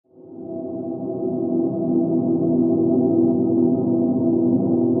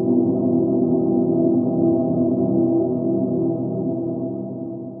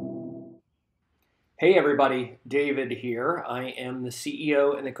Hey everybody, David here. I am the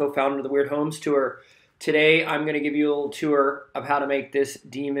CEO and the co-founder of the Weird Homes Tour. Today I'm going to give you a little tour of how to make this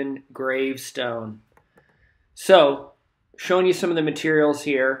demon gravestone. So, showing you some of the materials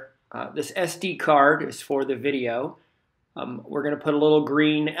here. This SD card is for the video. We're going to put a little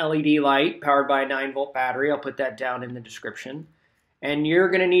green LED light powered by a 9-volt battery. I'll put that down in the description. And you're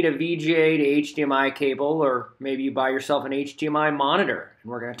going to need a VGA to HDMI cable, or maybe you buy yourself an HDMI monitor.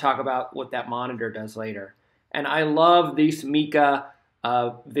 And we're going to talk about what that monitor does later. And I love this Mica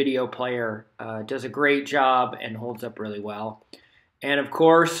video player. It does a great job and holds up really well. And of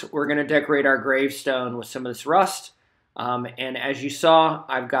course, we're going to decorate our gravestone with some of this rust. And as you saw,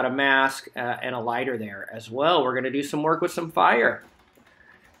 I've got a mask and a lighter there as well. We're going to do some work with some fire.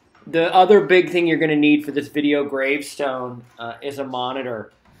 The other big thing you're going to need for this video gravestone is a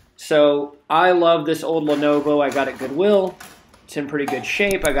monitor. So I love this old Lenovo I got at Goodwill. It's in pretty good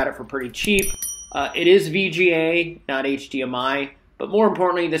shape. I got it for pretty cheap. It is VGA, not HDMI, but more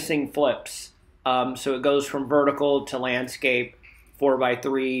importantly, this thing flips. So it goes from vertical to landscape,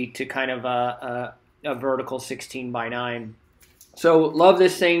 4x3 to kind of a vertical 16x9. So love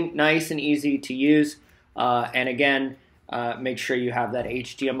this thing, nice and easy to use. And again, make sure you have that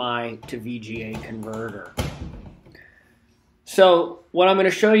HDMI to VGA converter. So what I'm going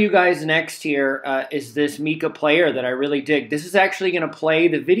to show you guys next here is this Mica player that I really dig. This is actually going to play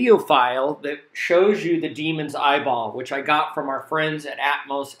the video file that shows you the demon's eyeball, which I got from our friends at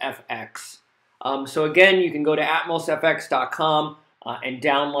AtmosFX. So again, you can go to AtmosFX.com and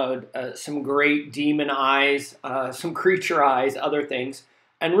download some great demon eyes, some creature eyes, other things,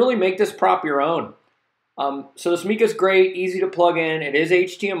 and really make this prop your own. So this Mica's great, easy to plug in. It is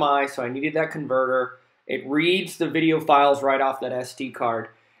HDMI, so I needed that converter. It reads the video files right off that SD card.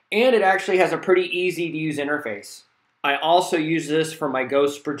 And it actually has a pretty easy to use interface. I also use this for my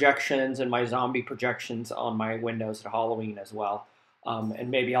ghost projections and my zombie projections on my windows at Halloween as well. And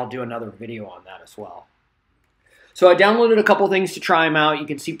maybe I'll do another video on that as well. So I downloaded a couple things to try them out. You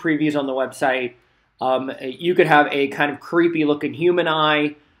can see previews on the website. You could have a kind of creepy looking human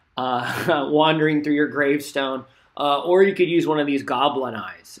eye wandering through your gravestone, or you could use one of these goblin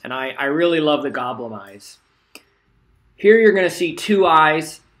eyes, and I really love the goblin eyes. Here you're going to see two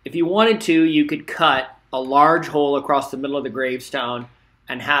eyes. If you wanted to, you could cut a large hole across the middle of the gravestone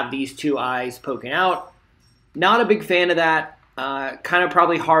and have these two eyes poking out. Not a big fan of that. Kind of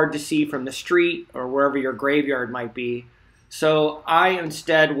probably hard to see from the street or wherever your graveyard might be. So I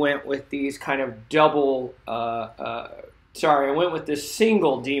instead went with these kind of double I went with this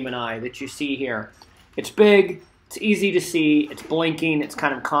single demon eye that you see here. It's big, it's easy to see, it's blinking, it's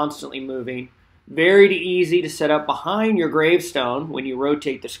kind of constantly moving. Very easy to set up behind your gravestone when you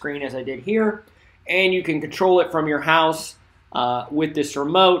rotate the screen as I did here. And you can control it from your house with this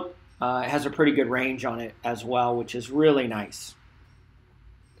remote. It has a pretty good range on it as well, which is really nice.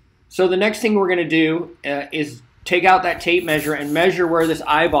 So the next thing we're going to do is take out that tape measure and measure where this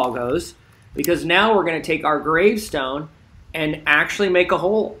eyeball goes. Because now we're going to take our gravestone and actually make a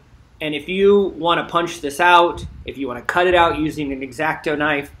hole. And if you want to punch this out, if you want to cut it out using an X-Acto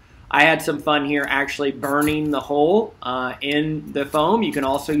knife, I had some fun here actually burning the hole in the foam. You can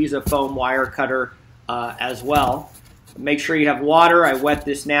also use a foam wire cutter as well. Make sure you have water. I wet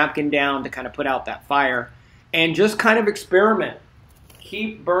this napkin down to kind of put out that fire. And just kind of experiment.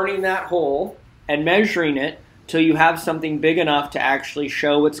 Keep burning that hole and measuring it till you have something big enough to actually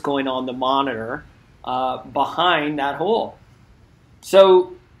show what's going on the monitor behind that hole.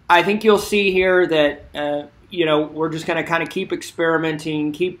 So I think you'll see here that we're just going to kind of keep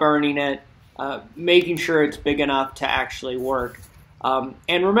experimenting, keep burning it, making sure it's big enough to actually work. And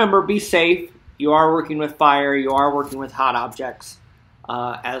remember, be safe. You are working with fire. You are working with hot objects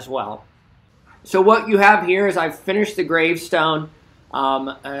as well. So what you have here is I've finished the gravestone.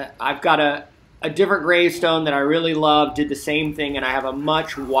 I've got a different gravestone that I really love, did the same thing, and I have a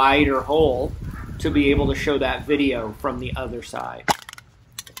much wider hole to be able to show that video from the other side.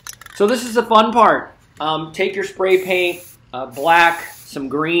 So this is the fun part. Take your spray paint, black, some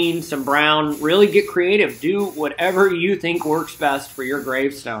green, some brown, really get creative. Do whatever you think works best for your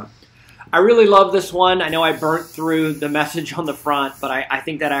gravestone. I really love this one. I know I burnt through the message on the front, but I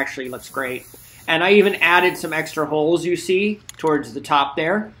think that actually looks great. And I even added some extra holes you see towards the top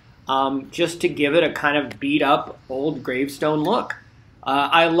there. Just to give it a kind of beat up old gravestone look.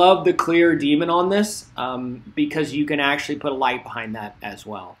 I love the clear demon on this because you can actually put a light behind that as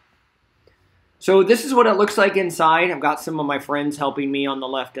well. So this is what it looks like inside. I've got some of my friends helping me on the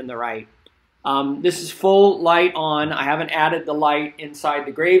left and the right. This is full light on. I haven't added the light inside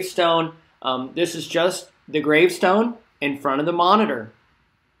the gravestone. This is just the gravestone in front of the monitor.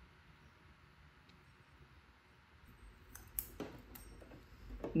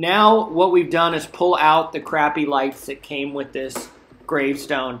 now what we've done is pull out the crappy lights that came with this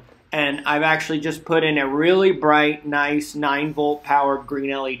gravestone. And I've actually just put in a really bright, nice 9-volt powered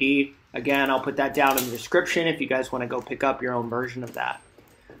green LED. Again, I'll put that down in the description if you guys want to go pick up your own version of that.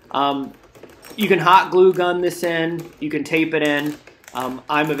 You can hot glue gun this in. You can tape it in.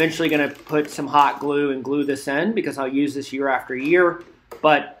 I'm eventually going to put some hot glue and glue this in because I'll use this year after year.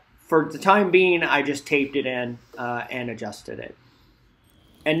 But for the time being, I just taped it in and adjusted it.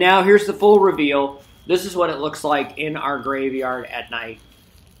 And now here's the full reveal. This is what it looks like in our graveyard at night.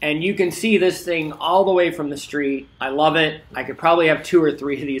 And you can see this thing all the way from the street. I love it. I could probably have 2 or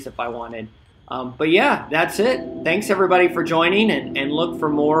 3 of these if I wanted. But yeah, that's it. Thanks everybody for joining, and look for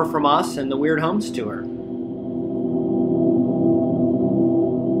more from us and the Weird Homes Tour.